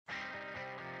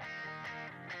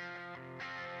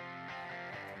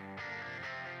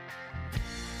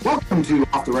Welcome to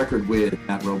Off the Record with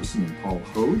Matt Robeson and Paul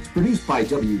Hodes, produced by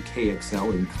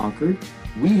WKXL in Concord.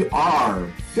 We are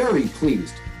very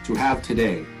pleased to have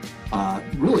today,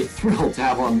 really thrilled to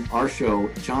have on our show,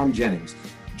 John Jennings.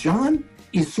 John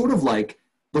is sort of like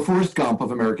the Forrest Gump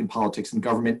of American politics and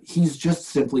government. He's just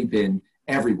simply been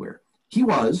everywhere. He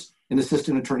was an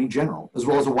assistant attorney general, as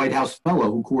well as a White House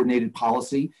fellow who coordinated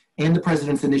policy and the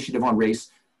president's initiative on race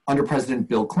under President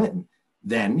Bill Clinton.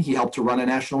 Then he helped to run a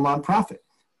national nonprofit.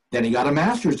 Then he got a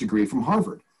master's degree from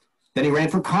Harvard. Then he ran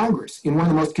for Congress in one of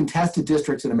the most contested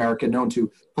districts in America, known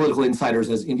to political insiders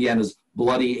as Indiana's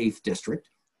bloody 8th district.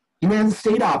 He ran the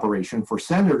state operation for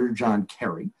Senator John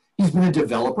Kerry. He's been a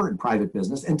developer in private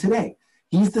business, and today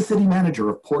he's the city manager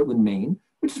of Portland, Maine,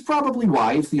 which is probably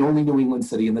why it's the only New England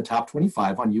city in the top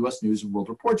 25 on U.S. News and World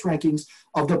Report's rankings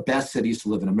of the best cities to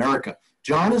live in America.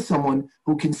 John is someone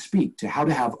who can speak to how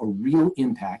to have a real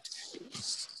impact in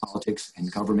politics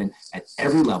and government at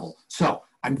every level. So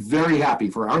I'm very happy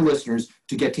for our listeners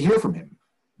to get to hear from him.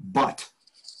 But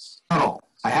not all.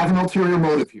 I have an ulterior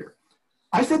motive here.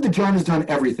 I said that John has done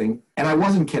everything, and I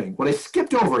wasn't kidding. What I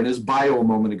skipped over in his bio a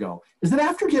moment ago is that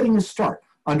after getting his start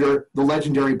under the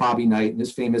legendary Bobby Knight and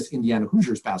his famous Indiana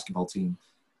Hoosiers basketball team,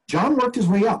 John worked his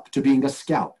way up to being a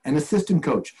scout, an assistant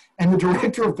coach, and the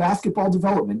director of basketball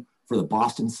development for the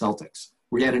Boston Celtics,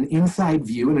 where he had an inside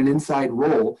view and an inside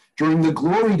role during the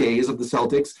glory days of the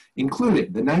Celtics,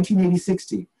 including the 1986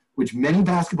 team, which many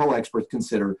basketball experts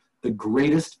consider the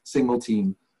greatest single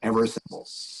team ever assembled.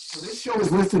 So this show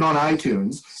is listed on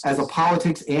iTunes as a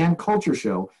politics and culture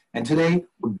show, and today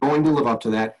we're going to live up to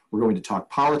that. We're going to talk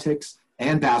politics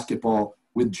and basketball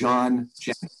with John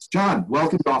Jennings. John,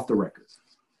 welcome to Off the Record.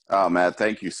 Oh, Matt,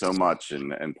 thank you so much,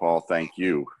 and Paul, thank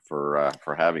you for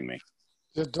having me.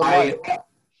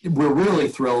 We're really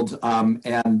thrilled,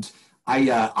 and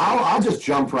I'll just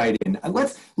jump right in.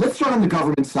 Let's start on the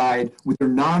government side with your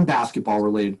non-basketball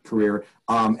related career,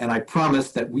 and I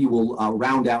promise that we will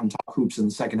round out and talk hoops in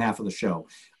the second half of the show.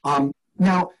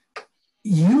 Now,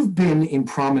 you've been in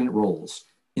prominent roles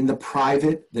in the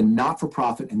private, the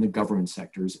not-for-profit, and the government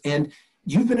sectors, and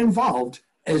you've been involved,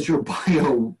 as your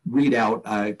bio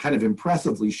readout kind of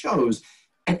impressively shows,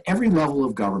 at every level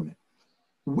of government.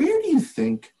 Where do you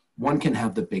think one can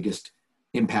have the biggest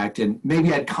impact? And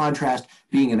maybe I'd contrast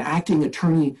being an acting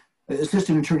attorney,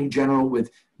 assistant attorney general,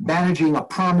 with managing a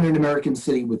prominent American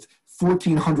city with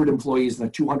 1,400 employees and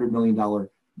a $200 million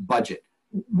budget.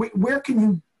 Where can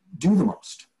you do the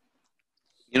most?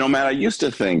 You know, Matt, I used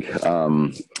to think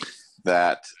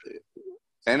that,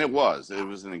 and it was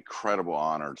an incredible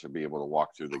honor to be able to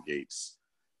walk through the gates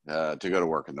to go to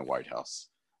work in the White House.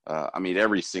 I mean,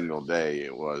 every single day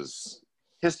it was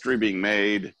history being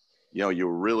made. You know, you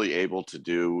were really able to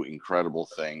do incredible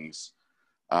things.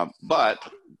 But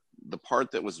the part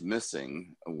that was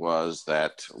missing was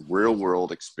that real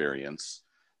world experience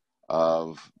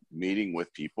of meeting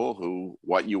with people who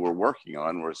what you were working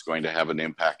on was going to have an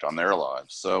impact on their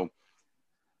lives. So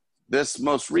this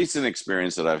most recent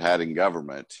experience that I've had in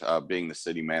government, being the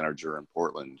city manager in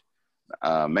Portland,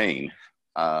 Maine,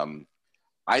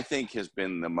 I think has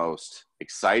been the most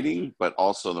exciting, but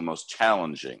also the most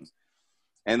challenging.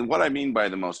 And what I mean by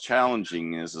the most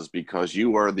challenging is because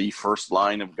you are the first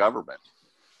line of government.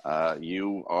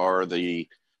 You are the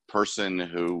person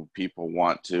who people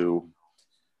want to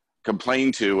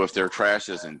complain to if their trash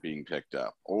isn't being picked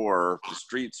up, or the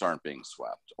streets aren't being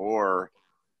swept, or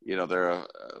you know the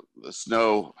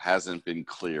snow hasn't been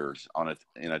cleared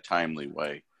in a timely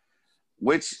way,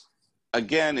 which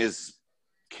again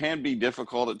can be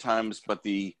difficult at times, but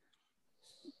the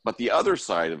other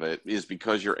side of it is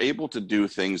because you're able to do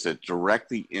things that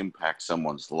directly impact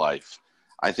someone's life,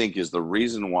 I think is the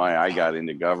reason why I got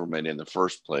into government in the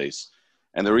first place,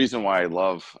 and the reason why I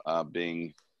love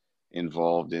being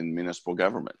involved in municipal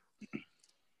government.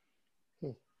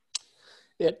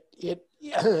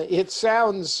 It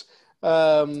sounds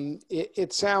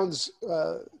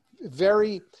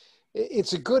very.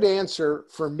 It's a good answer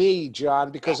for me,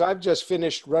 John, because I've just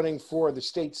finished running for the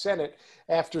state Senate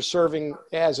after serving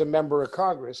as a member of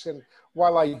Congress. And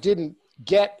while I didn't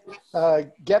get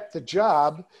the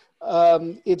job,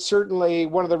 it's certainly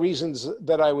one of the reasons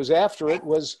that I was after it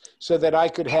was so that I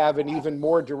could have an even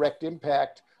more direct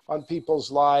impact on people's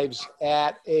lives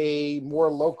at a more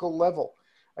local level.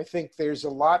 I think there's a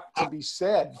lot to be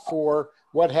said for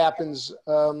what happens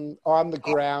on the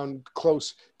ground.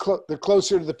 The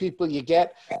closer to the people you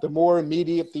get, the more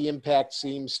immediate the impact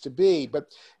seems to be.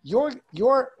 But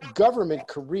your government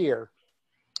career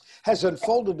has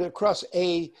unfolded across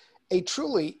a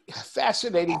truly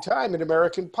fascinating time in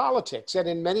American politics. And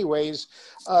in many ways,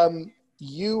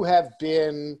 you have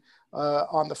been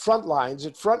on the front lines,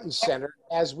 at front and center,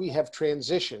 as we have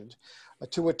transitioned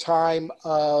to a time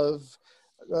of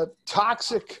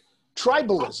toxic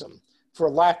tribalism, for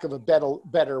lack of a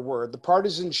better word. The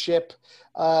partisanship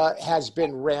has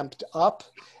been ramped up,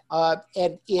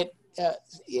 and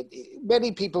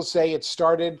many people say it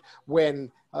started when,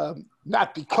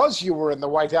 not because you were in the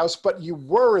White House, but you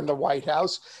were in the White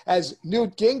House, as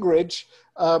Newt Gingrich,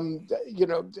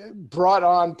 brought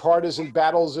on partisan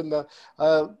battles and then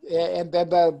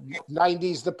the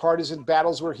 90s, the partisan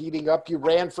battles were heating up. You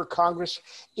ran for Congress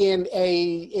in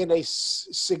a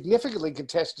significantly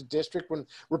contested district when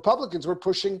Republicans were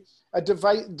pushing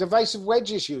divisive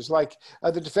wedge issues like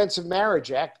the Defense of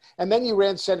Marriage Act. And then you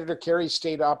ran Senator Kerry's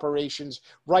state operations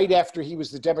right after he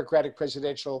was the Democratic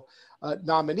presidential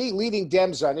nominee, leading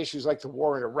Dems on issues like the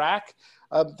war in Iraq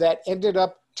that ended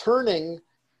up turning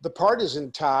the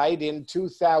partisan tide in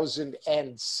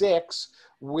 2006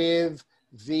 with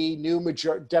the new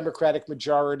Democratic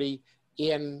majority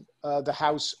in the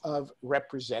House of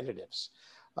Representatives.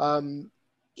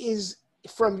 Is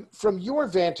from your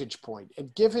vantage point,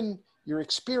 and given your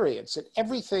experience and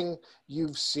everything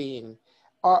you've seen,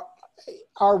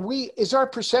 is our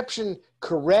perception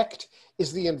correct?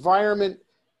 Is the environment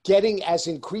getting as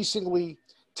increasingly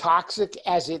toxic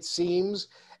as it seems?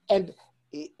 And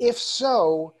if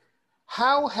so,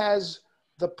 how has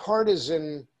the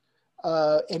partisan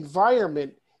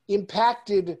environment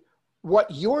impacted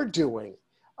what you're doing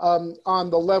on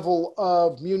the level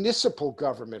of municipal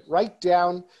government, right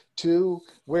down to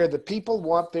where the people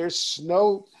want their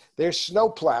snow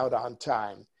plowed on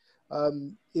time?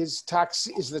 Is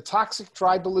the toxic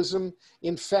tribalism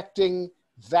infecting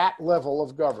that level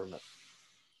of government?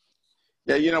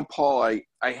 Yeah, Paul,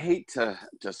 I hate to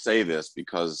say this,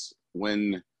 because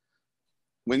when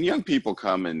young people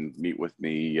come and meet with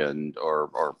me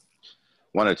or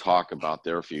want to talk about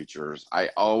their futures, I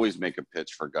always make a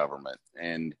pitch for government.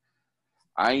 And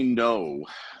I know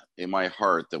in my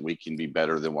heart that we can be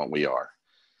better than what we are.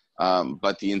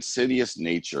 But the insidious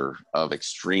nature of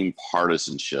extreme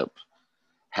partisanship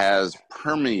has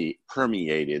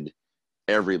permeated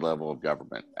every level of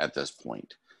government at this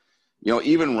point.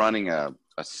 Even running a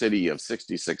city of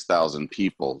 66,000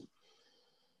 people,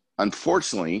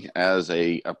 unfortunately, as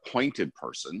a appointed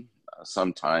person,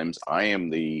 sometimes I am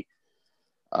the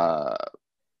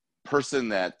person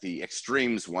that the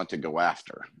extremes want to go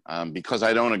after because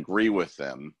I don't agree with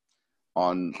them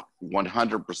on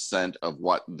 100% of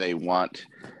what they want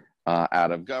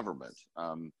out of government.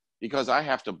 Because I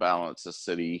have to balance a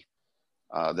city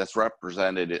that's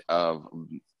representative of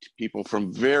people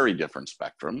from very different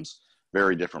spectrums,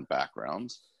 very different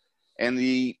backgrounds. And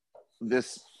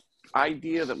this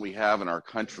idea that we have in our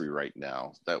country right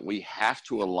now, that we have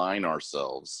to align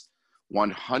ourselves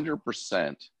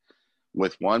 100%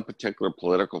 with one particular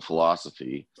political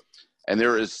philosophy, and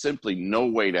there is simply no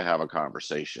way to have a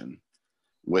conversation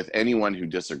with anyone who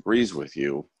disagrees with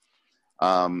you,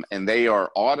 and they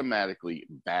are automatically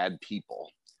bad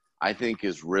people, I think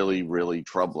is really, really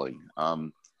troubling.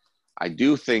 I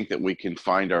do think that we can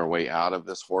find our way out of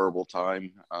this horrible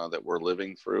time that we're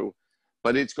living through,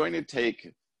 but it's going to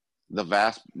take the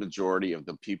vast majority of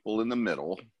the people in the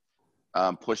middle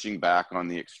pushing back on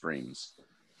the extremes.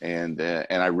 And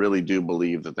I really do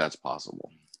believe that that's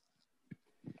possible.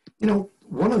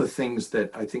 One of the things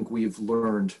that I think we've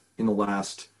learned in the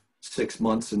last 6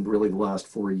 months and really the last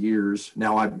 4 years,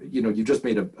 now you just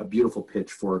made a beautiful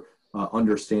pitch for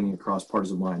understanding across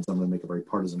partisan lines. I'm going to make a very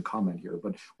partisan comment here,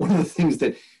 but one of the things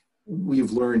that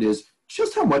we've learned is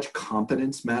just how much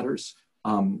competence matters.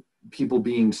 People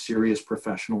being serious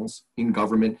professionals in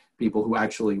government, people who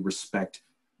actually respect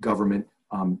government,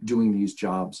 doing these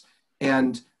jobs.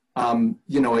 And,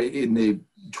 in the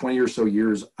 20 or so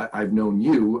years I've known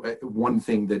you, one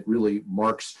thing that really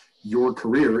marks your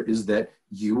career is that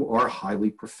you are highly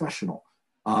professional.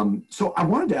 So I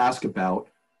wanted to ask about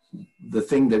the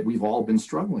thing that we've all been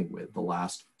struggling with the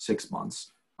last 6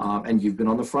 months, and you've been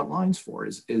on the front lines for,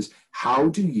 is how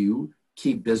do you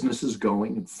keep businesses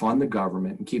going and fund the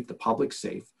government and keep the public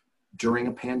safe during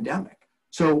a pandemic?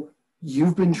 So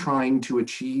you've been trying to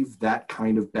achieve that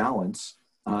kind of balance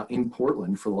in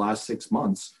Portland for the last 6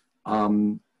 months,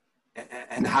 and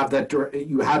have that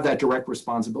you have that direct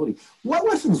responsibility. What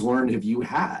lessons learned have you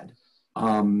had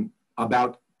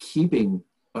about keeping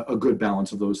a good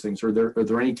balance of those things? Are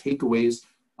there any takeaways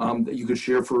that you could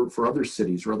share for other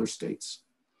cities or other states?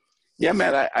 Yeah,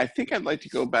 Matt, I think I'd like to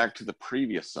go back to the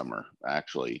previous summer,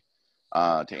 actually,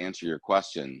 to answer your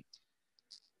question.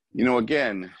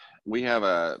 Again, we have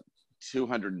a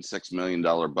 $206 million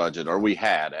budget, or we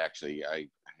had, actually. I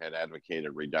had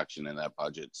advocated reduction in that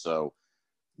budget. So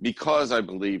because I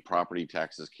believe property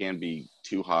taxes can be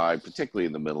too high, particularly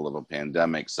in the middle of a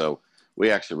pandemic. So we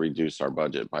actually reduced our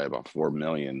budget by about $4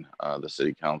 million. The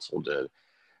city council did.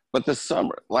 But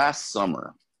last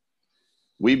summer,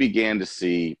 we began to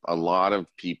see a lot of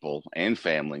people and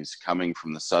families coming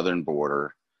from the southern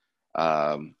border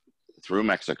through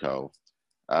Mexico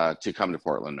to come to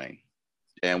Portland, Maine.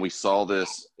 And we saw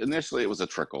this, initially it was a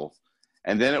trickle,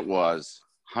 and then it was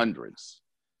hundreds.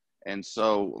 And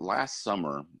so last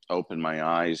summer opened my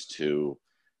eyes to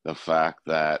the fact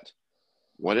that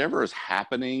whatever is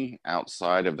happening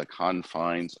outside of the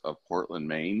confines of Portland,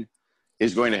 Maine,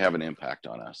 is going to have an impact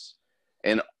on us.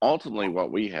 And ultimately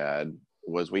what we had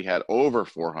was we had over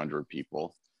 400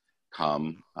 people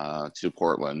come to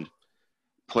Portland,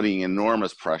 putting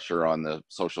enormous pressure on the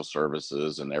social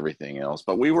services and everything else.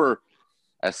 But we were,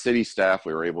 as city staff,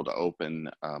 we were able to open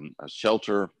a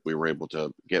shelter. We were able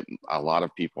to get a lot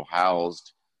of people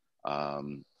housed.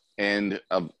 And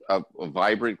a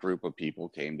vibrant group of people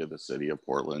came to the city of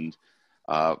Portland,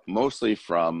 mostly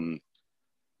from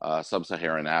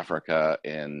sub-Saharan Africa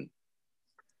and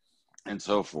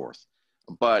so forth.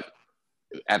 But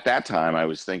at that time, I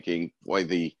was thinking, boy,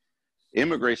 the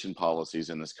immigration policies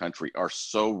in this country are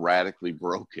so radically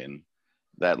broken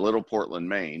that little Portland,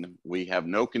 Maine, we have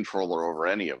no control over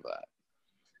any of that.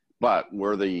 But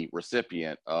we're the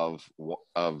recipient of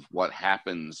what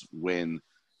happens when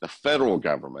the federal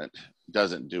government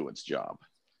doesn't do its job.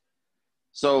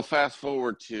 So fast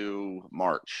forward to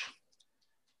March.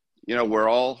 You know, we're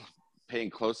all paying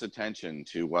close attention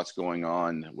to what's going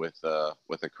on with the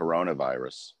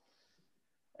coronavirus.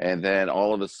 And then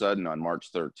all of a sudden on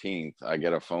March 13th, I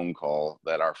get a phone call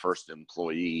that our first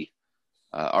employee,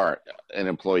 an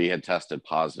employee had tested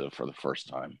positive for the first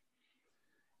time.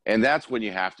 And that's when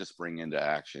you have to spring into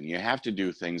action. You have to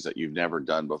do things that you've never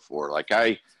done before. Like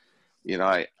I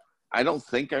don't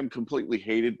think I'm completely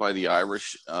hated by the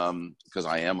Irish, because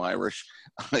I am Irish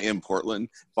in Portland,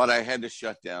 but I had to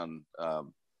shut down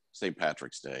St.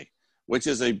 Patrick's Day, which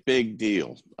is a big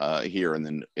deal here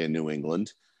in New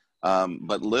England.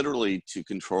 But literally to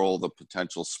control the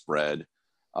potential spread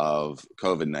of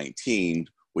COVID-19,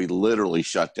 we literally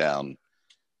shut down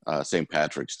St.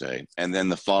 Patrick's Day. And then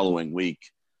the following week,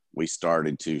 we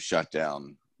started to shut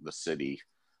down the city.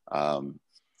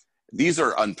 These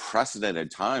are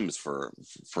unprecedented times for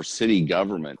city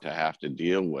government to have to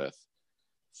deal with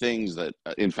things that,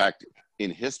 in fact,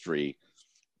 in history,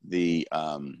 the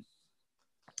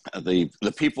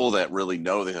people that really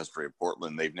know the history of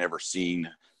Portland, they've never seen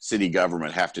city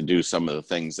government have to do some of the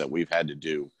things that we've had to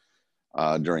do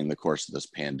during the course of this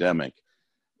pandemic.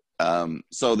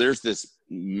 So there's this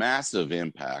massive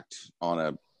impact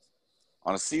on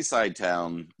a seaside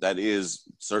town that is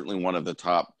certainly one of the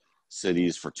top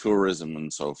cities for tourism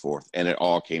and so forth, and it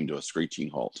all came to a screeching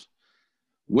halt,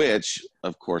 which,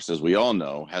 of course, as we all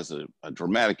know, has a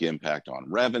dramatic impact on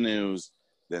revenues.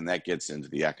 Then that gets into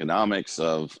the economics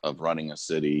of running a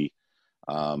city,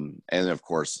 and of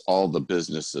course, all the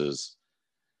businesses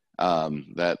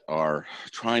that are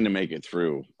trying to make it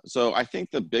through. So I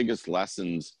think the biggest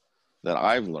lessons that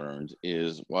I've learned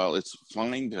is, while it's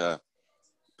fine to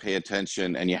pay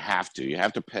attention, and you have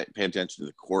to pay attention to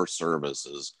the core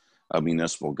services of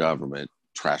municipal government,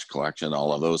 trash collection,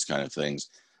 all of those kind of things.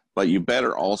 But you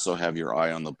better also have your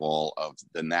eye on the ball of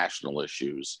the national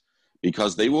issues,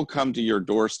 because they will come to your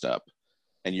doorstep,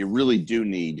 and you really do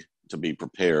need to be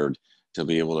prepared to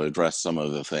be able to address some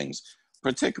of the things,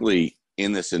 particularly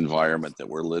in this environment that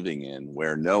we're living in,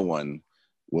 where no one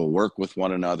will work with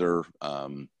one another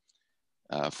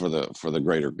for the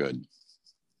greater good.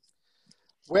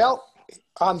 Well,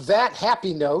 on that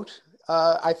happy note,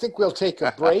 I think we'll take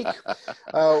a break.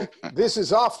 This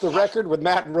is Off the Record with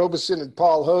Matt Robison and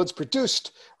Paul Hodes,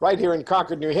 produced right here in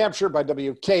Concord, New Hampshire by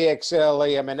WKXL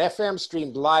AM and FM,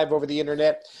 streamed live over the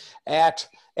internet at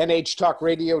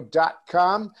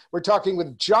nhtalkradio.com. We're talking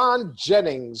with John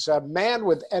Jennings, a man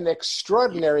with an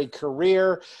extraordinary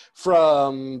career,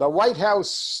 from the White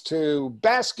House to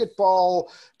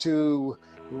basketball to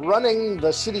running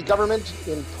the city government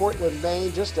in Portland,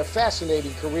 Maine. Just a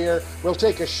fascinating career. We'll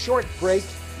take a short break,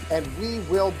 and we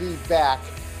will be back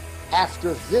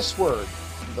after this word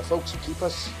from the folks who keep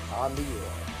us on the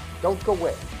air. Don't go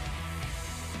away.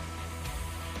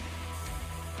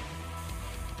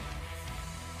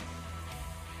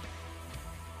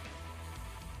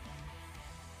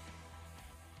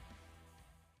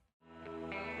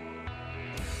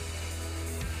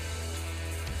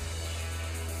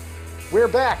 We're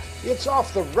back. It's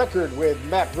Off the Record with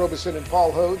Matt Robison and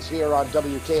Paul Hodes here on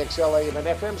WKXL AM and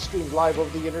FM, streamed live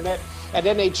over the internet at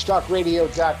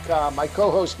nhtalkradio.com. My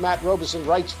co-host Matt Robison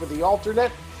writes for The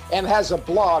Alternate, and has a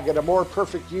blog at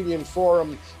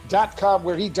amoreperfectunionforum.com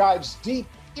where he dives deep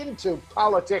into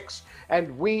politics.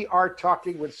 And we are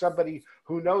talking with somebody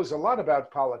who knows a lot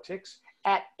about politics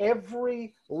at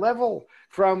every level,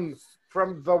 from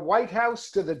the White House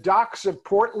to the docks of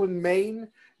Portland, Maine.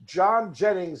 John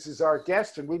Jennings is our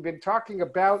guest, and we've been talking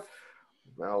about,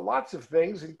 well, lots of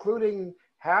things, including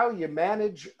how you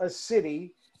manage a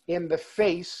city in the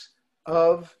face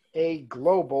of a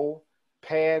global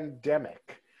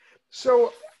pandemic.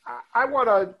 So I want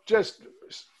to just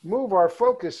move our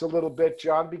focus a little bit,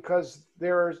 John, because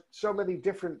there are so many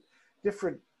different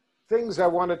things I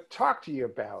want to talk to you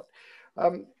about.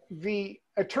 The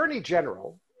Attorney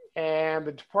General and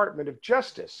the Department of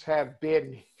Justice have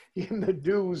been in the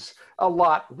news a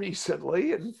lot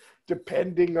recently, and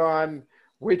depending on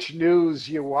which news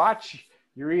you watch,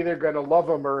 you're either going to love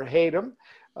them or hate them.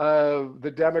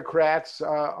 The Democrats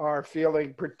are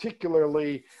feeling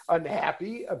particularly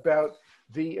unhappy about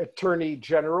the Attorney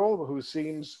General, who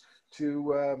seems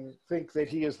to think that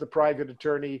he is the private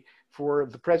attorney for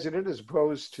the president as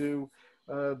opposed to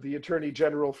the Attorney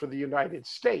General for the United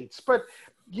States. But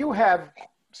you have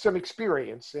some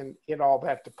experience in all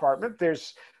that department.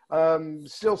 There's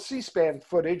still C-SPAN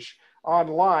footage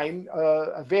online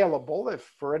available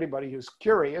for anybody who's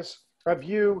curious of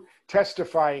you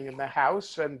testifying in the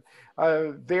House. And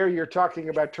there you're talking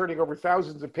about turning over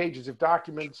thousands of pages of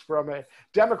documents from a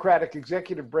Democratic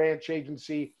executive branch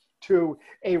agency to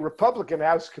a Republican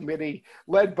House committee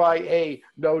led by a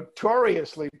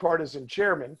notoriously partisan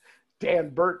chairman, Dan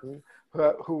Burton,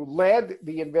 who led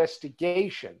the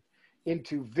investigation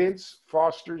into Vince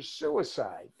Foster's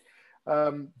suicide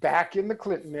back in the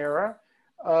Clinton era.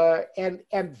 And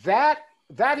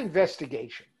that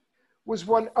investigation was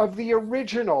one of the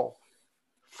original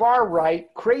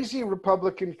far-right, crazy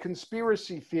Republican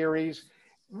conspiracy theories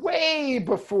way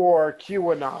before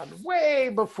QAnon, way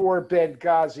before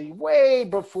Benghazi, way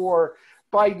before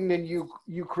Biden and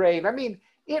Ukraine. I mean,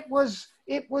 it was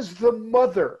the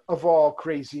mother of all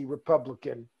crazy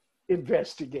Republican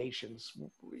investigations,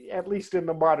 at least in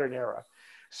the modern era.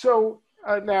 So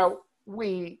now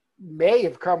we may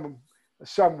have come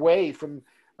some way from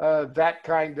that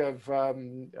kind of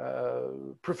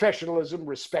professionalism,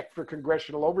 respect for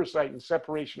congressional oversight and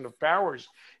separation of powers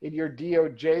in your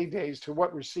DOJ days to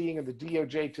what we're seeing in the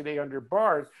DOJ today under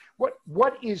Barr.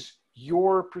 What is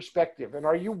your perspective? And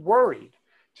are you worried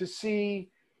to see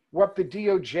what the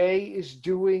DOJ is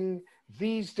doing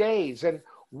these days? And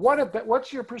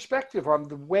what's your perspective on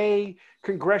the way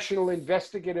congressional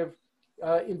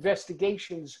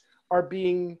investigations are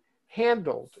being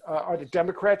handled? Are the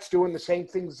Democrats doing the same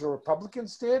things the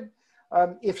Republicans did?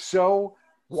 If so,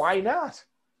 why not?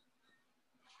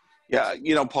 Yeah,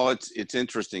 Paul, it's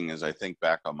interesting as I think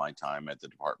back on my time at the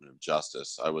Department of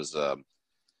Justice. I was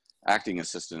acting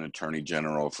assistant attorney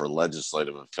general for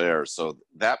legislative affairs. So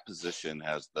that position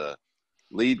has the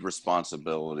lead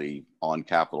responsibility on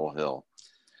Capitol Hill.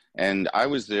 And I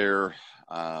was there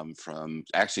from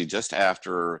actually just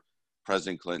after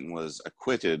President Clinton was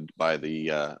acquitted by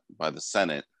the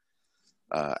Senate.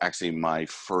 Actually, my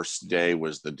first day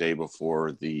was the day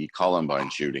before the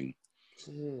Columbine shooting,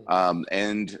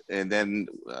 and then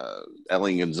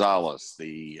Elian Gonzalez,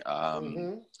 the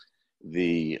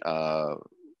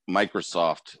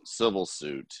Microsoft civil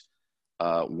suit,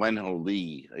 Wenho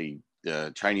Lee,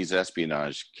 a Chinese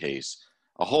espionage case,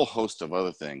 a whole host of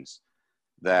other things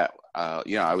that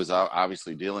I was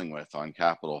obviously dealing with on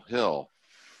Capitol Hill.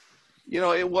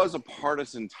 It was a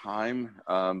partisan time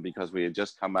because we had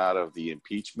just come out of the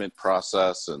impeachment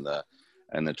process and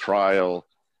the trial.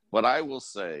 But I will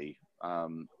say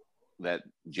that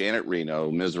Janet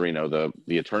Reno, Ms. Reno,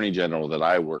 the Attorney General that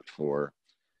I worked for,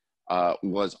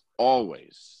 was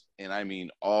always, and I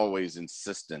mean always,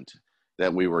 insistent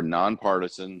that we were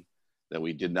nonpartisan, that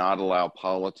we did not allow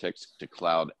politics to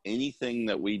cloud anything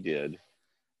that we did.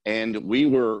 And we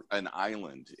were an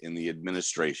island in the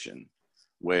administration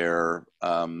where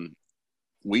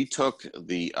we took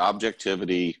the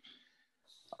objectivity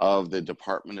of the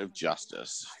Department of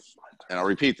Justice, and I'll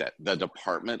repeat that, the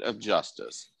Department of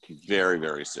Justice, very,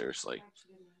 very seriously.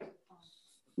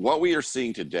 What we are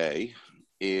seeing today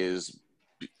is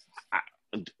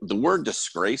the word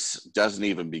disgrace doesn't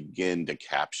even begin to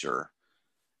capture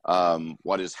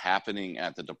what is happening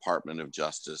at the Department of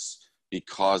Justice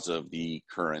because of the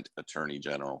current Attorney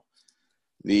General.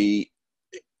 The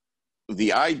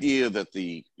idea that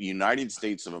the United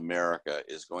States of America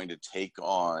is going to take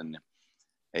on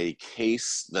a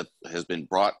case that has been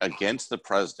brought against the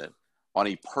president on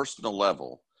a personal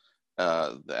level,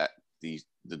 that the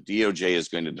DOJ is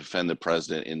going to defend the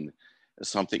president in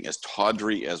something as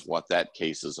tawdry as what that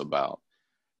case is about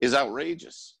is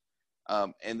outrageous.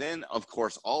 And then, of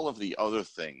course, all of the other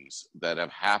things that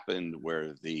have happened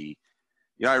where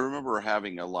I remember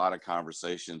having a lot of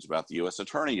conversations about the U.S.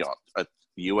 attorney's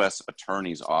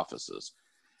offices,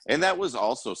 and that was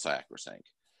also sacrosanct.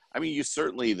 I mean,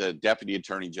 certainly the deputy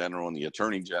attorney general and the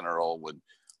attorney general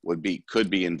could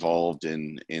be involved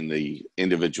in the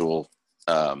individual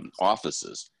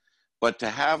offices, but to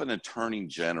have an attorney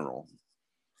general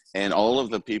and all of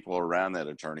the people around that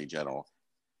attorney general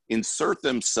insert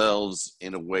themselves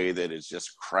in a way that is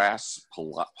just crass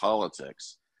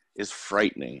politics is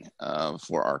frightening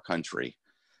for our country.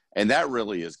 And that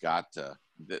really has got to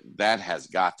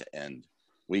end.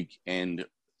 And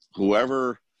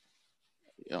whoever,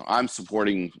 I'm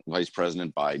supporting Vice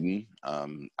President Biden.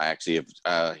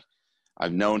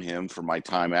 I've known him from my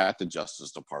time at the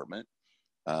Justice Department.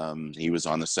 He was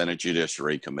on the Senate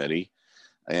Judiciary Committee,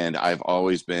 and I've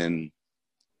always been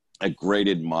a great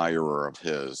admirer of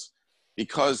his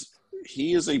because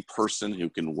he is a person who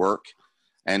can work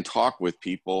and talk with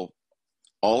people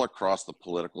all across the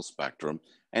political spectrum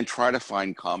and try to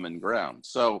find common ground.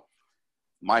 So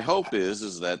my hope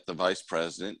is that the vice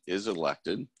president is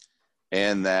elected,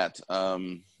 and that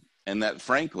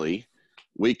frankly,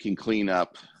 we can clean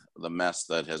up the mess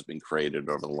that has been created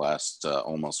over the last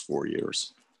almost 4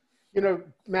 years.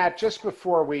 Matt, just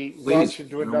before we launch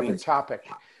into another topic,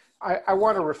 I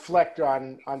want to reflect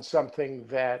on something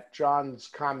that John's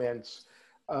comments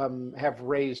have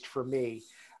raised for me,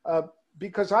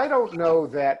 because I don't know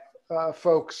that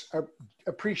folks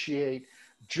appreciate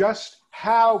just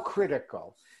how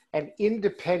critical an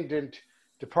independent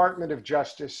Department of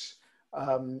Justice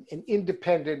and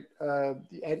independent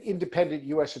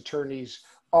U.S. attorneys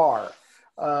are.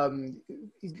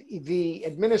 The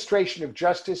administration of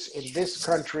justice in this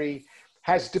country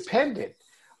has depended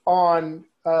on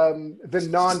the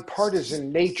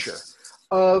nonpartisan nature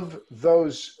of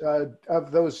those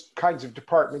kinds of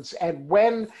departments, and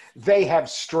when they have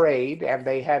strayed, and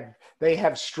they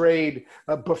have strayed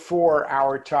before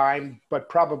our time, but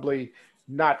probably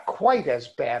not quite as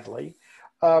badly,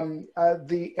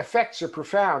 the effects are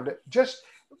profound. Just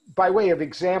by way of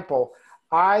example,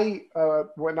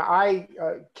 when I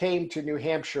came to New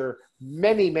Hampshire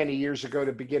many years ago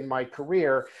to begin my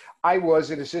career, I was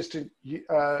an assistant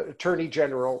attorney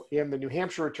general in the New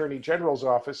Hampshire Attorney General's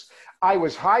office. I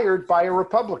was hired by a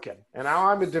Republican, and now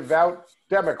I'm a devout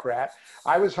Democrat.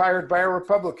 I was hired by a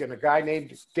Republican, a guy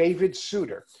named David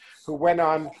Souter, who went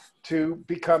on to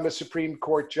become a Supreme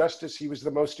Court justice. He was the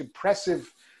most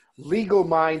impressive legal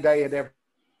mind I had ever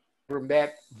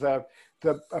met,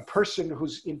 a person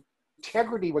whose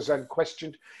integrity was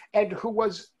unquestioned, and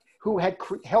who had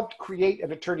helped create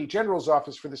an attorney general's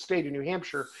office for the state of New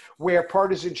Hampshire where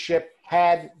partisanship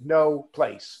had no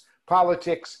place.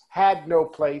 Politics had no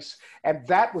place, and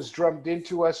that was drummed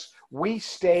into us. We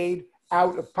stayed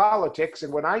out of politics,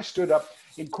 and when I stood up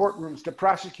in courtrooms to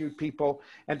prosecute people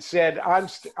and said,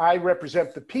 I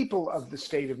represent the people of the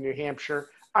state of New Hampshire,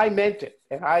 I meant it.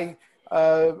 And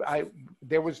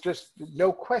there was just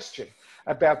no question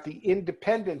about the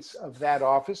independence of that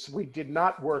office. We did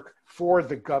not work for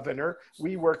the governor.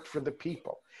 We worked for the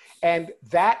people. And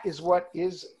that is what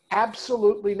is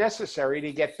absolutely necessary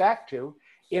to get back to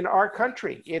in our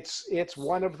country. It's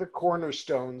one of the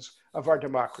cornerstones of our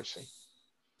democracy.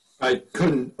 I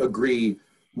couldn't agree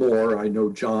more. I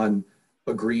know John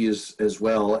agrees as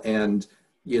well. And,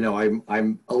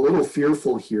 I'm a little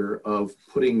fearful here of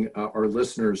putting our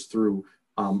listeners through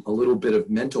a little bit of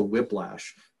mental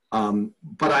whiplash.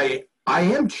 But I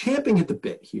am champing at the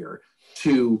bit here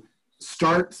to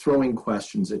start throwing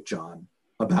questions at John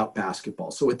about basketball.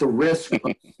 So at the risk of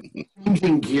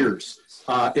changing gears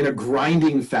in a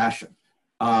grinding fashion,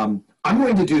 I'm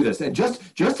going to do this. And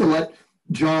just to let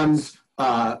John's,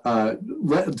 to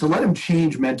let him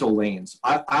change mental lanes,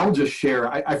 I'll just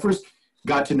share. I first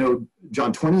got to know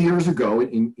John 20 years ago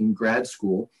in grad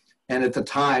school. And at the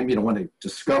time, when I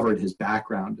discovered his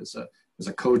background as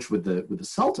a coach with the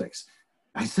Celtics,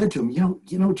 I said to him,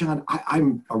 John,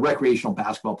 I'm a recreational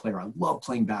basketball player. I love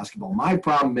playing basketball. My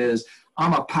problem is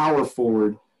I'm a power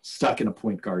forward stuck in a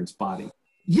point guard's body.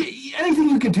 Anything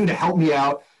you could do to help me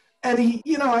out? And he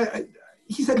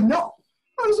said no.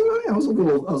 I was a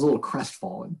little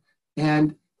crestfallen.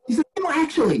 And he said,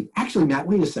 actually, Matt,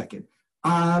 wait a second.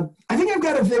 I think I've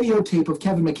got a videotape of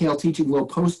Kevin McHale teaching low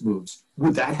post moves.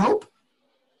 Would that help?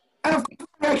 And of course,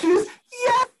 the reaction is,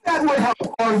 yes, that would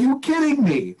help. Are you kidding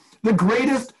me? The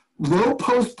greatest low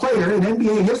post player in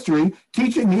NBA history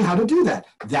teaching me how to do that.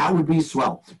 That would be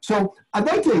swell. So I'd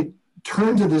like to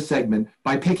turn to this segment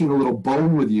by picking a little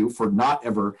bone with you for not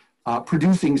ever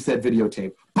producing said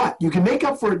videotape. But you can make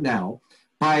up for it now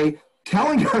by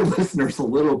telling our listeners a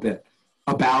little bit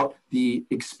about the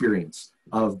experience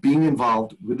of being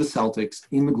involved with the Celtics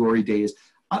in the glory days.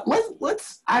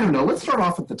 Let's start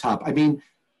off at the top. I mean,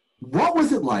 what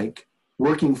was it like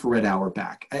working for Red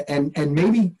Auerbach? And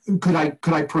maybe could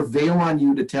I prevail on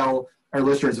you to tell our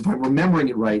listeners, if I'm remembering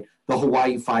it right, the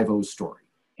Hawaii Five-0 story?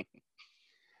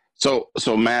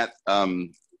 So Matt,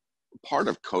 part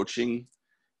of coaching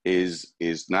is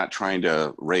not trying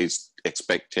to raise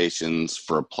expectations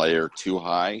for a player too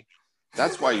high.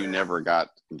 That's why you never got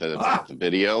the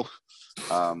video.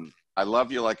 I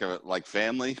love you like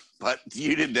family, but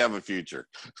you didn't have a future.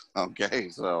 Okay,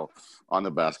 so on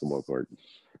the basketball court.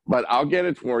 But I'll get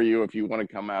it for you if you want to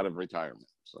come out of retirement.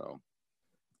 So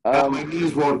my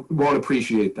knees won't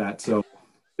appreciate that. So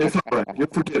it's all right. You're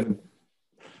forgiven.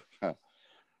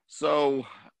 So,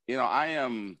 I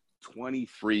am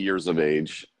 23 years of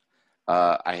age.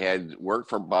 I had worked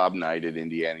for Bob Knight at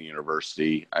Indiana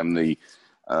University.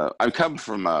 I come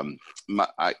from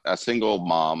a single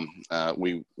mom.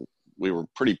 We were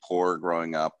pretty poor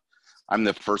growing up. I'm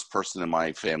the first person in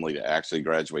my family to actually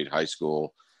graduate high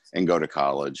school and go to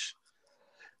college.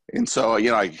 And so,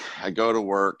 I go to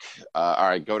work, or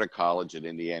I go to college at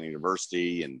Indiana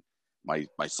University, and my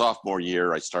sophomore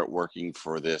year, I start working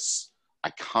for this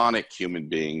iconic human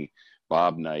being,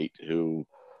 Bob Knight, who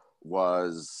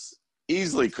was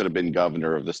easily could have been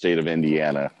governor of the state of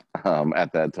Indiana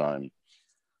at that time.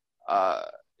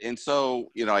 And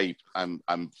so,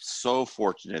 I'm so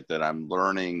fortunate that I'm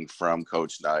learning from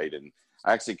Coach Knight, and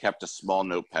I actually kept a small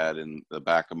notepad in the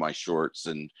back of my shorts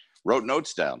and wrote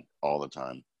notes down all the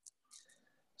time.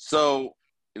 So,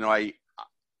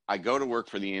 I go to work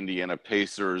for the Indiana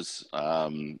Pacers.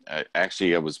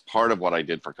 Actually, it was part of what I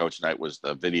did for Coach Knight was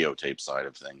the videotape side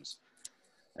of things.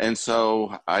 And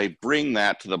so I bring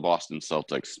that to the Boston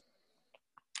Celtics.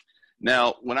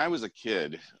 Now, when I was a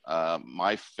kid,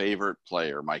 my favorite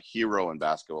player, my hero in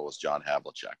basketball was John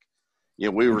Havlicek.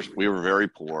 We were very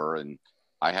poor, and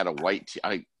I had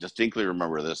I distinctly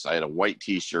remember this. I had a white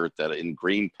T-shirt that in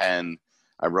green pen,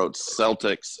 I wrote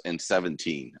Celtics and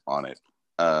 17 on it.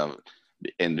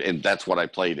 And that's what I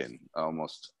played in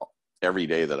almost every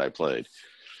day that I played.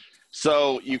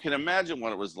 So you can imagine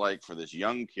what it was like for this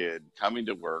young kid coming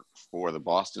to work for the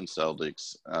Boston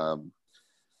Celtics,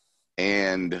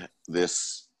 and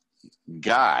this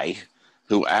guy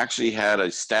who actually had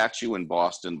a statue in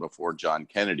Boston before John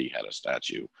Kennedy had a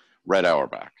statue, Red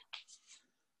Auerbach.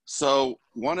 So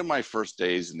one of my first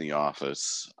days in the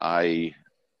office, I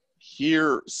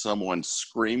hear someone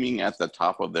screaming at the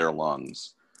top of their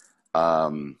lungs,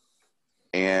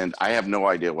 and I have no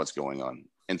idea what's going on.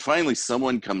 And finally,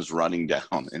 someone comes running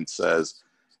down and says,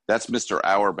 "That's Mr.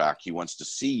 Auerbach. He wants to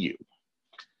see you."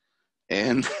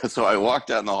 And so I walk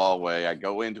down the hallway. I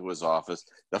go into his office.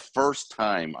 The first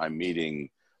time I'm meeting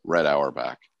Red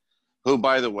Auerbach, who,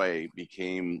 by the way,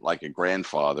 became like a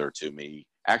grandfather to me,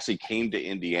 actually came to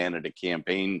Indiana to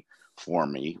campaign for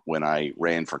me when I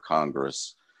ran for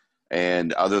Congress.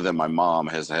 And other than my mom,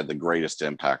 has had the greatest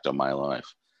impact on my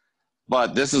life.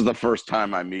 But this is the first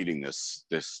time I'm meeting this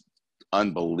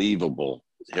unbelievable,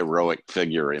 heroic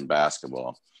figure in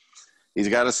basketball. He's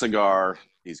got a cigar.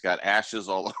 He's got ashes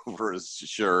all over his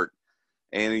shirt.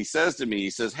 And he says to me, he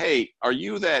says, "Hey, are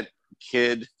you that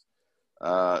kid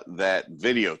that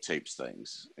videotapes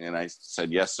things?" And I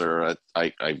said, "Yes, sir. I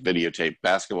videotape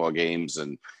basketball games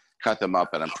and cut them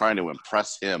up, and I'm trying to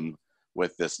impress him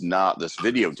with this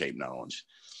videotape knowledge."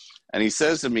 And he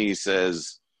says to me, he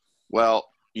says, "Well,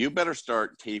 you better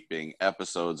start taping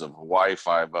episodes of Hawaii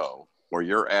Five-0 where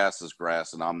your ass is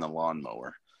grass and I'm the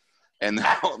lawnmower." And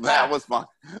that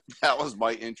was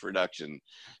my introduction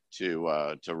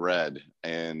to Red.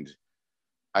 And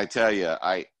I tell you,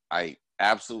 I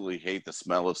absolutely hate the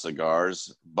smell of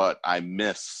cigars, but I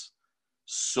miss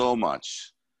so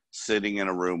much sitting in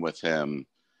a room with him,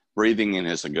 breathing in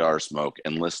his cigar smoke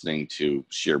and listening to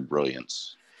sheer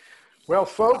brilliance. Well,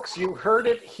 folks, you heard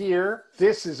it here.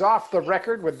 This is Off the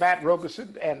Record with Matt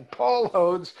Robeson and Paul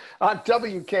Hodes on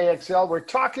WKXL. We're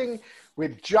talking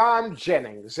with John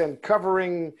Jennings and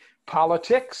covering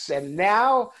politics. And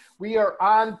now we are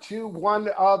on to one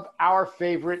of our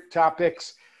favorite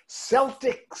topics,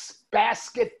 Celtics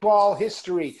basketball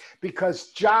history,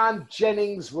 because John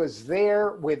Jennings was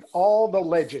there with all the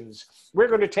legends. We're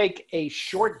going to take a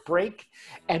short break,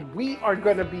 and we are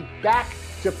going to be back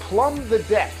to plumb the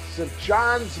depths of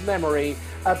John's memory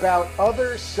about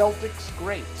other Celtics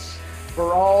greats.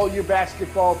 For all you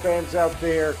basketball fans out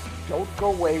there, don't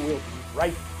go away. We'll be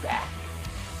right back.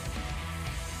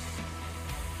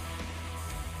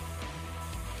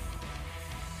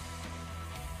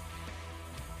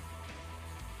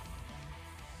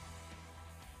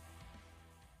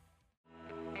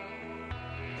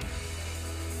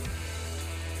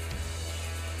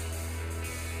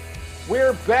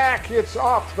 We're back. It's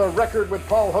Off the Record with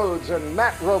Paul Hodes and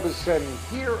Matt Robison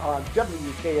here on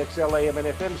WKXL AM and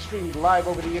FM, streamed live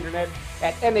over the internet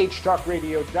at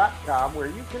nhtalkradio.com, where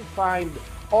you can find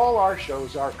all our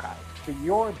shows archived for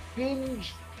your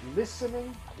binge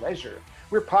listening pleasure.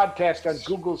 We're podcast on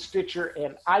Google, Stitcher,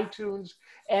 and iTunes,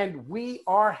 and we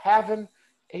are having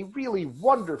a really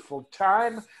wonderful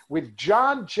time with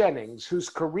John Jennings, whose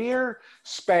career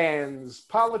spans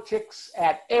politics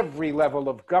at every level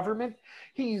of government.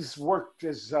 He's worked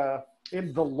as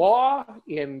in the law,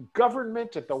 in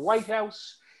government, at the White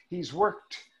House. He's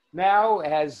worked now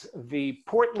as the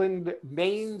Portland,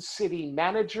 Maine city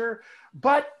manager.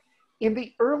 But in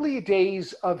the early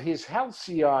days of his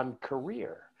halcyon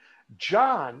career,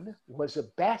 John was a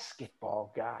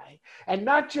basketball guy, and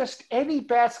not just any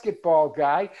basketball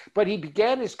guy, but he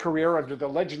began his career under the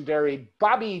legendary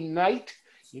Bobby Knight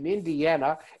in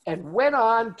Indiana and went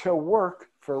on to work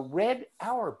for Red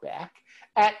Auerbach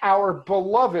at our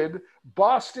beloved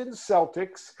Boston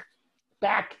Celtics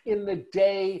back in the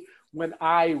day when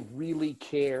I really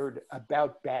cared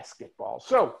about basketball.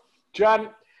 So, John,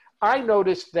 I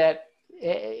noticed that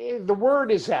the word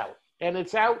is out, and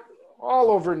it's out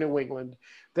all over New England,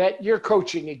 that you're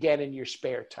coaching again in your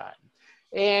spare time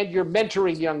and you're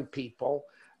mentoring young people.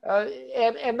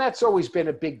 And that's always been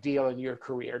a big deal in your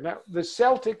career. Now, the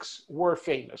Celtics were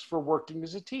famous for working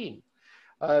as a team.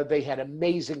 They had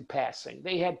amazing passing.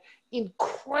 They had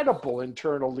incredible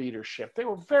internal leadership. They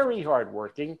were very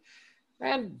hardworking.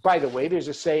 And by the way, there's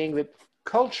a saying that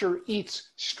culture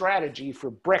eats strategy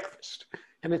for breakfast.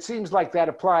 And it seems like that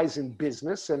applies in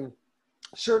business, and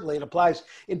certainly it applies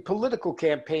in political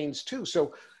campaigns too.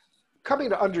 So coming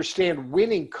to understand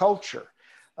winning culture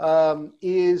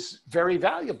is very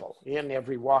valuable in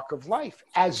every walk of life,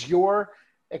 as your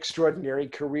extraordinary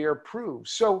career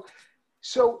proves. So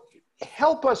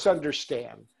help us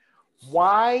understand,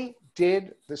 why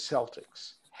did the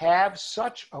Celtics have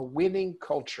such a winning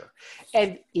culture?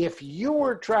 And if you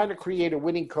were trying to create a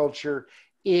winning culture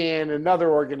in another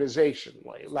organization,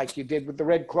 like you did with the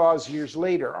Red Claws years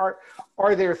later,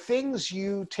 are there things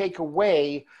you take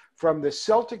away from the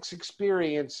Celtics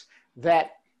experience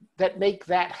that make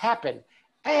that happen?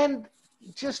 And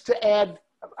just to add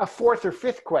a fourth or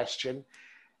fifth question,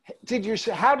 how did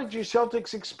your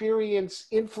Celtics experience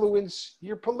influence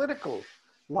your political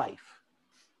life?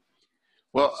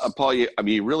 Well, Paul, you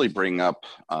really bring up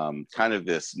kind of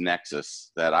this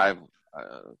nexus that I've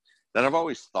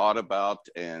always thought about,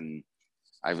 and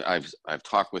I've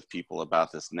talked with people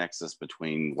about this nexus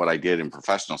between what I did in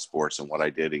professional sports and what I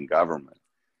did in government.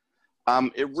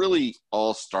 It really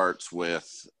all starts with,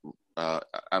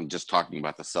 I'm just talking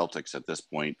about the Celtics at this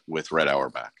point, with Red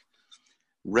Auerbach.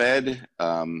 Red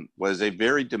was a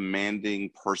very demanding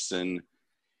person.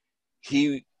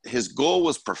 His goal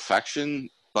was perfection,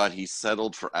 but he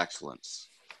settled for excellence,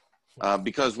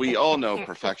 because we all know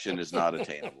perfection is not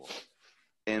attainable.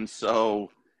 And so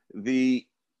that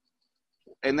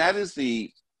is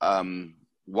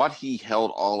what he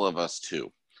held all of us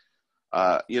to.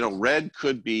 Red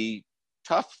could be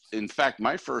tough. In fact,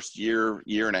 my first year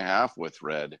and a half with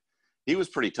Red, he was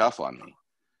pretty tough on me.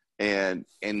 And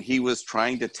he was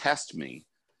trying to test me.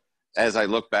 As I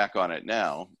look back on it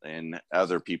now, and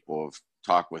other people have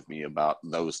talked with me about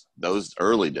those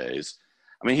early days,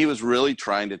 I mean, he was really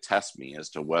trying to test me as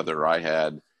to whether I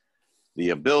had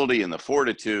the ability and the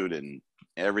fortitude and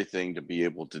everything to be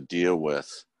able to deal with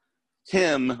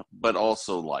him, but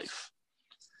also life.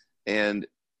 And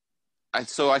I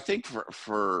think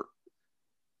for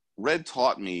Red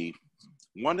taught me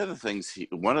one of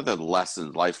the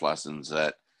life lessons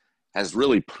that has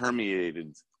really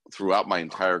permeated throughout my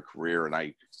entire career, and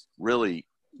I really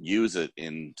use it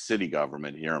in city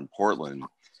government here in Portland,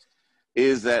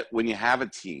 is that when you have a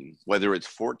team, whether it's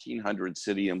 1,400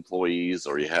 city employees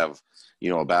or you have,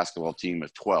 a basketball team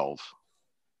of 12,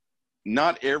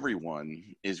 not everyone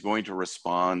is going to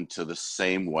respond to the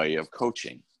same way of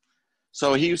coaching.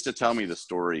 So he used to tell me the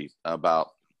story about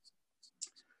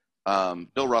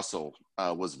Bill Russell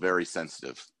was very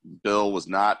sensitive. Bill was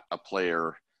not a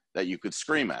player that you could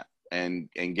scream at and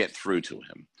get through to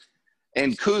him.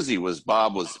 And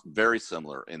Bob was very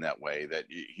similar in that way, that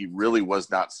he really was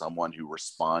not someone who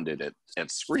responded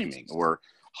at screaming or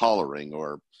hollering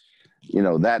or,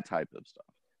 that type of stuff.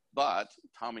 But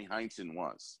Tommy Heinsohn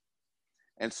was.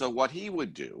 And so what he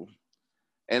would do,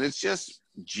 and it's just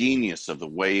genius of the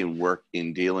way he worked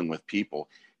in dealing with people,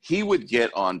 he would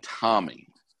get on Tommy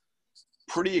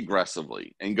pretty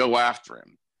aggressively and go after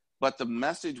him. But the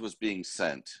message was being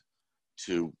sent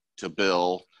to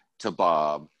Bill, to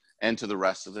Bob, and to the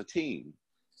rest of the team.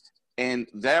 And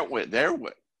that way,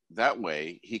 that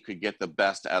way he could get the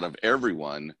best out of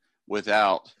everyone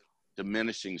without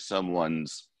diminishing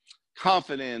someone's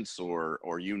confidence or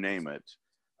you name it.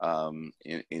 And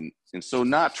so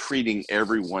not treating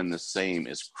everyone the same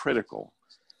is critical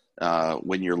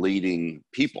when you're leading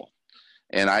people.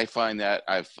 And I find that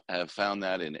have found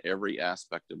that in every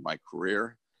aspect of my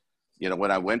career. You know,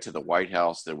 when I went to the White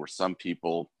House, there were some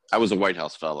people, I was a White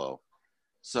House fellow.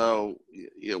 So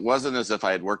it wasn't as if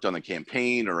I had worked on the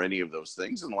campaign or any of those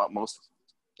things. And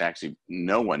actually,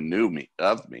 no one knew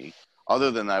of me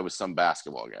other than I was some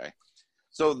basketball guy.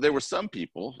 So there were some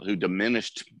people who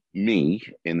diminished me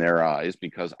in their eyes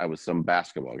because I was some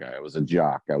basketball guy. I was a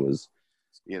jock. I was,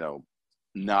 you know,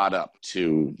 not up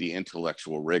to the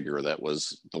intellectual rigor that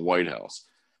was the White House.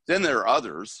 Then there are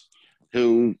others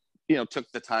who, you know, took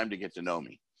the time to get to know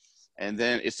me. And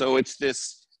then, so it's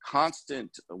this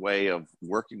constant way of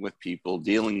working with people,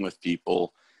 dealing with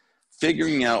people,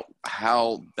 figuring out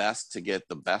how best to get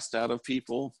the best out of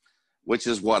people, which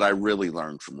is what I really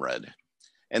learned from Red.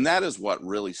 And that is what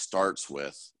really starts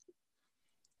with,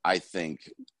 I think,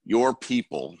 your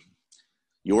people,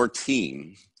 your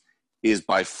team is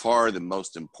by far the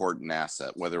most important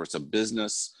asset, whether it's a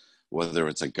business, whether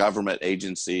it's a government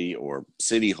agency or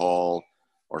city hall,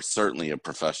 or certainly a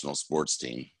professional sports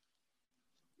team.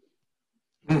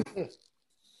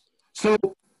 So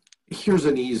here's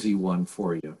an easy one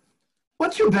for you.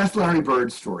 What's your best Larry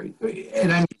Bird story?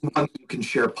 And I mean one you can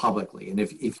share publicly. And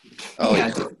if you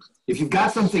can't, if you've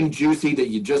got something juicy that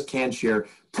you just can't share,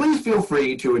 please feel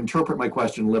free to interpret my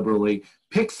question liberally.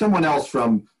 Pick someone else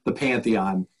from the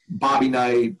Pantheon, Bobby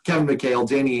Knight, Kevin McHale,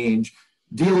 Danny Ainge,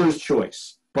 dealer's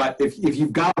choice. But if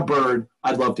you've got a Bird,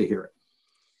 I'd love to hear it.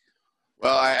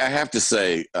 Well, I have to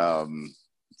say,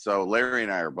 so Larry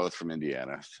and I are both from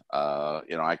Indiana.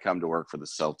 You know, I come to work for the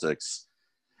Celtics,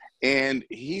 and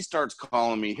he starts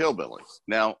calling me hillbilly.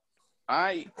 Now,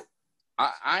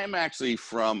 I'm actually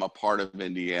from a part of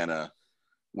Indiana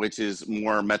which is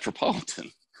more metropolitan.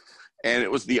 And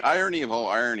it was the irony of all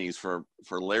ironies for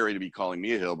Larry to be calling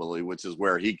me a hillbilly, which is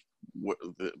where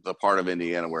the part of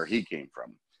Indiana where he came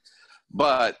from.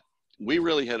 But we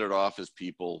really hit it off as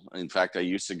people. In fact, I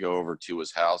used to go over to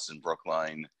his house in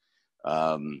Brookline.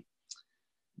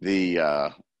 He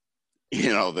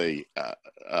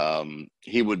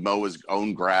would mow his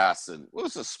own grass, and it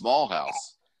was a small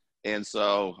house. And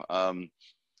so,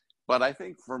 but I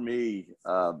think for me,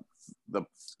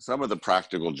 some of the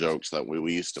practical jokes that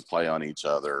we used to play on each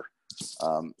other,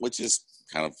 which is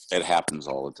kind of, it happens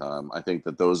all the time. I think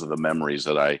that those are the memories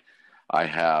that I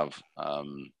have,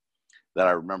 that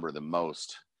I remember the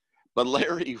most. But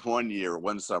Larry,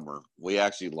 one summer, we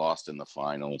actually lost in the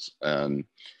finals. And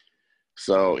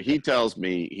so he tells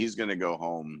me he's going to go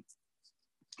home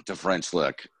to French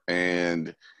Lick,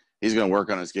 and he's going to work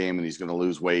on his game, and he's going to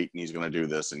lose weight, and he's going to do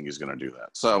this, and he's going to do that.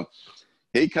 So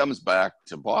he comes back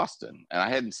to Boston, and I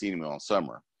hadn't seen him all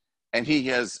summer, and he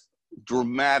has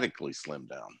dramatically slimmed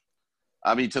down.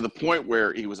 I mean, to the point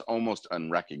where he was almost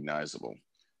unrecognizable.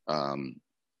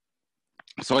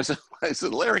 So I said,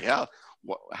 Larry, how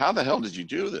the hell did you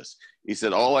do this? He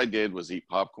said, all I did was eat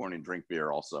popcorn and drink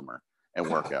beer all summer and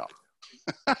work out.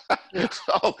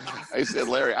 So I said,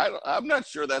 Larry, I'm not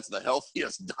sure that's the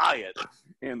healthiest diet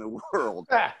in the world,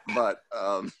 but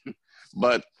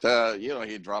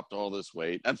he dropped all this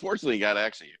weight. Unfortunately,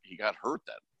 he got hurt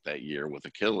that year with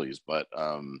Achilles, but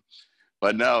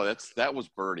no, that was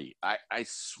Birdie. I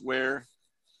swear,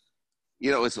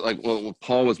 it's like what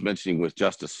Paul was mentioning with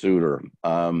Justice Souter.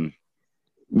 When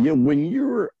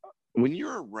you're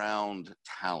around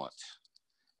talent,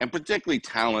 and particularly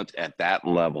talent at that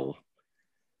level,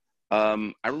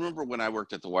 I remember when I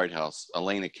worked at the White House,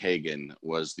 Elena Kagan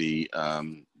was the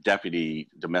deputy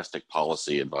domestic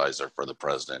policy advisor for the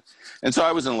president. And so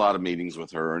I was in a lot of meetings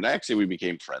with her, and actually we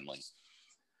became friendly.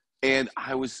 And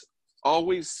I was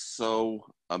always so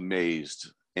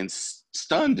amazed and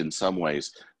stunned in some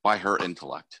ways by her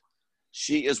intellect.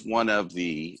 She is one of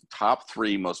the top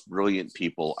 3 most brilliant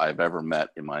people I've ever met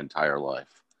in my entire life.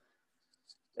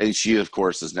 And she, of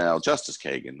course, is now Justice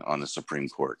Kagan on the Supreme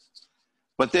Court.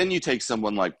 But then you take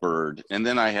someone like Bird, and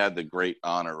then I had the great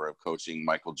honor of coaching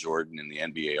Michael Jordan in the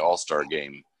NBA All-Star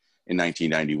Game in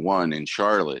 1991 in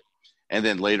Charlotte, and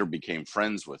then later became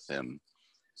friends with him.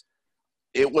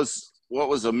 What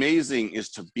was amazing is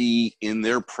to be in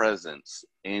their presence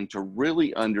and to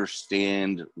really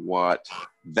understand what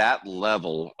that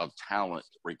level of talent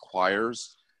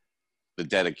requires, the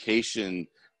dedication,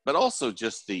 but also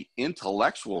just the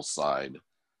intellectual side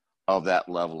of that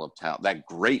level of talent, that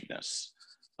greatness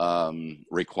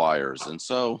requires. And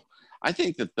so I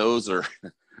think that those are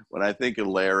when I think of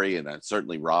Larry and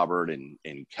certainly Robert and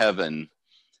Kevin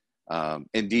and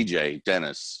DJ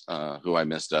Dennis, who I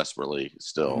miss desperately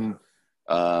still.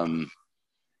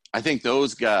 I think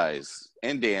those guys,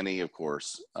 and Danny, of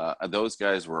course, those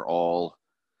guys were all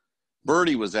 –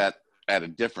 Birdie was at a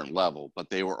different level, but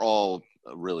they were all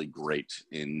really great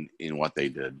in what they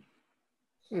did.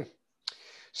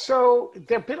 So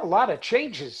there have been a lot of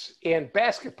changes in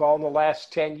basketball in the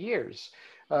last 10 years.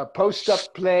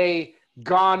 Post-up play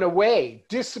gone away,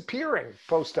 disappearing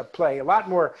post-up play, a lot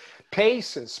more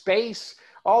pace and space,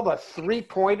 all the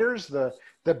three-pointers, the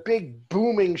big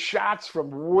booming shots from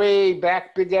way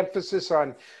back, big emphasis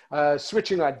on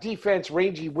switching on defense,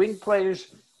 rangy wing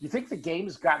players. You think the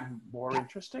game's gotten more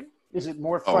interesting? Is it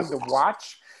more fun to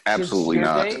watch? Absolutely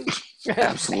not.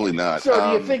 Absolutely not.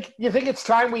 So do you think it's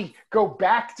time we go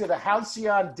back to the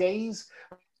halcyon days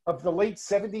of the late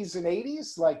 70s and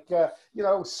 80s? Like,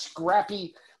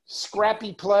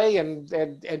 scrappy play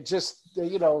and just,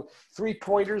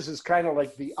 three-pointers is kind of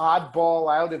like the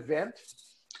oddball out event?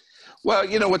 Well,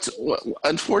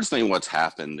 unfortunately what's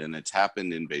happened, and it's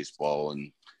happened in baseball,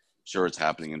 and sure it's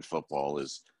happening in football,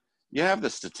 is you have the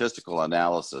statistical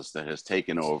analysis that has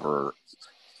taken over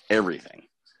everything.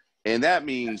 And that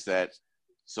means that,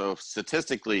 so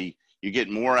statistically, you get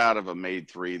more out of a made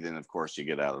three than, of course, you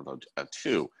get out of a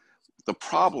two. The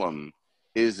problem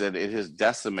is that it has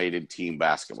decimated team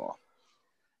basketball.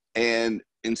 And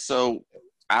so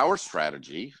our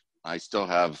strategy, I still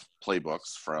have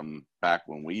playbooks from back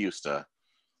when we used to,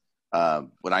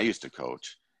 when I used to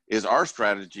coach, is our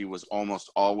strategy was almost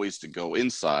always to go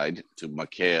inside to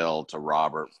McHale, to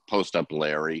Robert, post up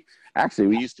Larry. Actually,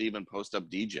 we used to even post up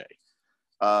DJ.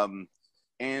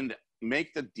 And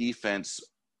make the defense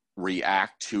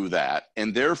react to that,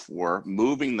 and therefore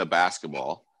moving the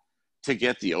basketball to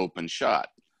get the open shot.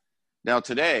 Now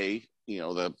today,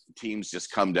 the teams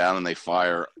just come down and they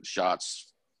fire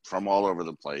shots from all over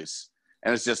the place,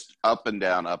 and it's just up and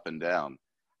down, up and down.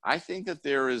 I think that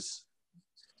there is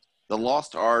the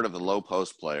lost art of the low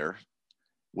post player,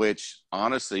 which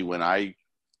honestly, the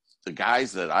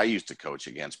guys that I used to coach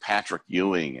against, Patrick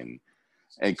Ewing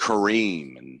and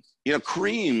Kareem, and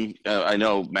Kareem, I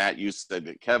know Matt, you said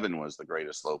that Kevin was the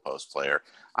greatest low post player.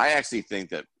 I actually think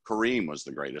that Kareem was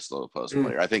the greatest low post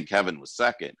player. I think Kevin was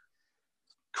second.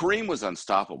 Kareem was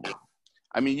unstoppable.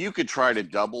 I mean, you could try to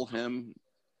double him,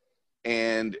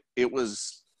 and it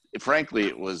was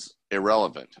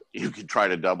irrelevant. You could try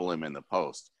to double him in the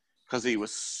post because he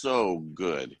was so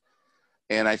good.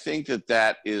 And I think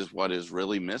that is what is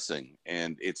really missing.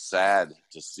 And it's sad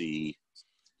to see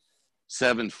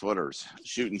 7-footers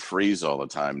shooting threes all the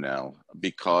time now,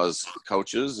 because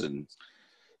coaches and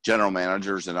general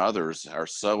managers and others are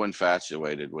so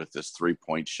infatuated with this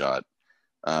 3-point shot.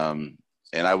 And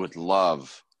I would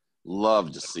love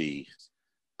to see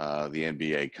the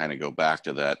NBA kind of go back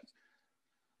to that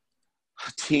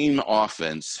team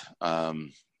offense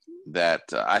that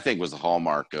I think was the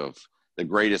hallmark of the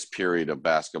greatest period of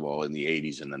basketball in the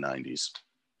 80s and the 90s.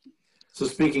 So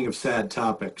speaking of sad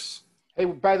topics. Hey,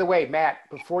 by the way, Matt,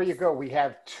 before you go, we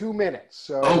have 2 minutes.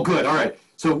 So. Oh, good. All right.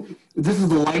 So this is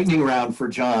the lightning round for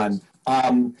John.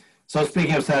 So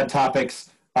speaking of sad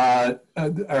topics, our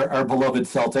beloved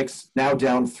Celtics now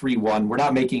down 3-1. We're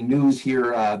not making news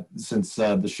here since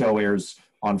the show airs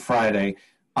on Friday.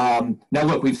 Now,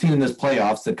 look, we've seen in this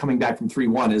playoffs that coming back from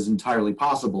 3-1 is entirely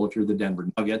possible if you're the Denver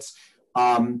Nuggets.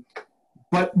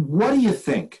 But what do you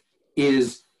think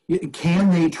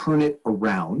can they turn it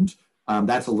around?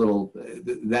 That's a little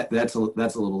that's a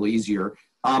little easier.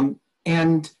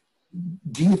 And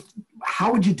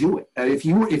how would you do it if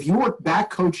you were back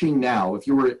coaching now? If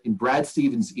you were in Brad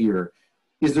Stevens' ear,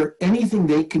 is there anything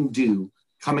they can do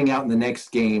coming out in the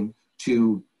next game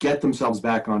to get themselves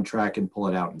back on track and pull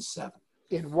it out in 7?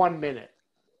 In 1 minute.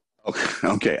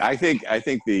 Okay. I think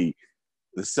the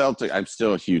Celtics. I'm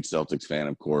still a huge Celtics fan,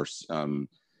 of course.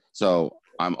 So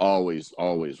I'm always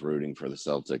rooting for the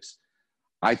Celtics.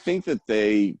 I think that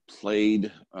they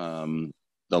played the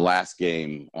last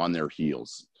game on their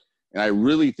heels. And I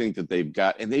really think that they've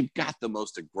got the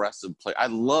most aggressive play. I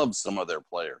love some of their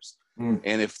players.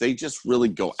 And if they just really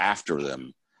go after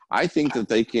them, I think that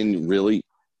they can really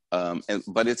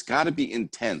but it's got to be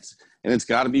intense, and it's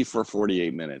got to be for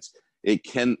 48 minutes.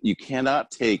 You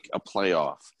cannot take a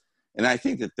playoff. And I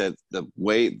think that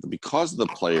because of the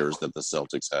players that the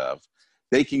Celtics have,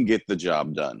 they can get the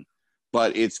job done.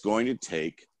 But it's going to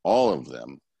take all of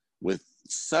them with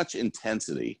such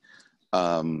intensity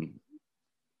that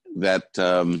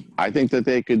I think that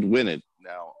they could win it.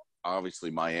 Now,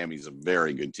 obviously, Miami's a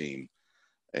very good team,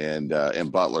 and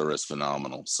Butler is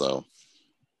phenomenal. So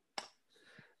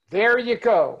There you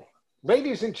go.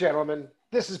 Ladies and gentlemen,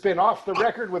 this has been Off the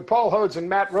Record with Paul Hodes and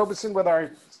Matt Robeson with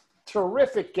our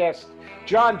terrific guest,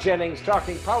 John Jennings,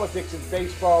 talking politics and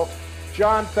baseball.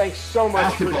 John, thanks so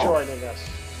much for joining us.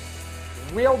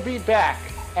 We'll be back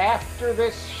after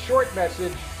this short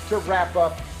message to wrap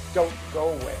up. Don't go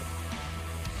away.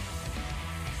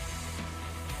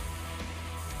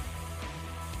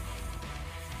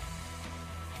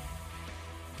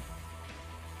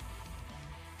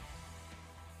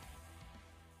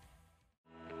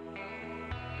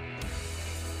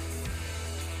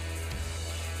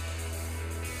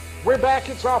 We're back.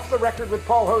 It's Off the Record with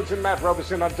Paul Hodes and Matt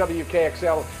Robeson on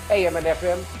WKXL AM and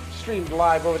FM, streamed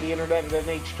live over the internet at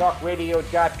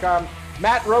nhtalkradio.com.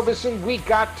 Matt Robeson, we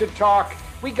got to talk.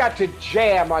 We got to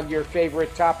jam on your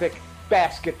favorite topic,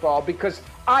 basketball, because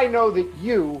I know that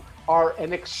you are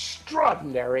an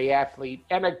extraordinary athlete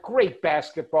and a great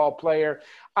basketball player.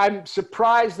 I'm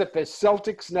surprised that the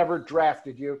Celtics never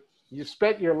drafted you. You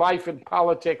spent your life in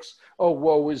politics. Oh,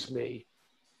 woe is me.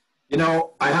 You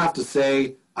know, I have to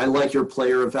say, I like your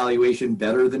player evaluation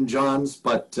better than John's,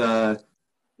 but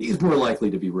he's more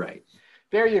likely to be right.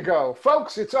 There you go.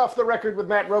 Folks, it's Off the Record with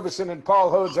Matt Robeson and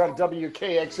Paul Hodes on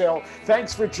WKXL.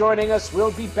 Thanks for joining us.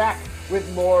 We'll be back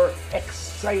with more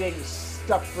exciting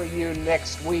stuff for you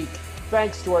next week.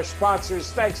 Thanks to our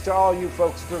sponsors. Thanks to all you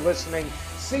folks for listening.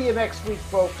 See you next week,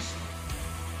 folks.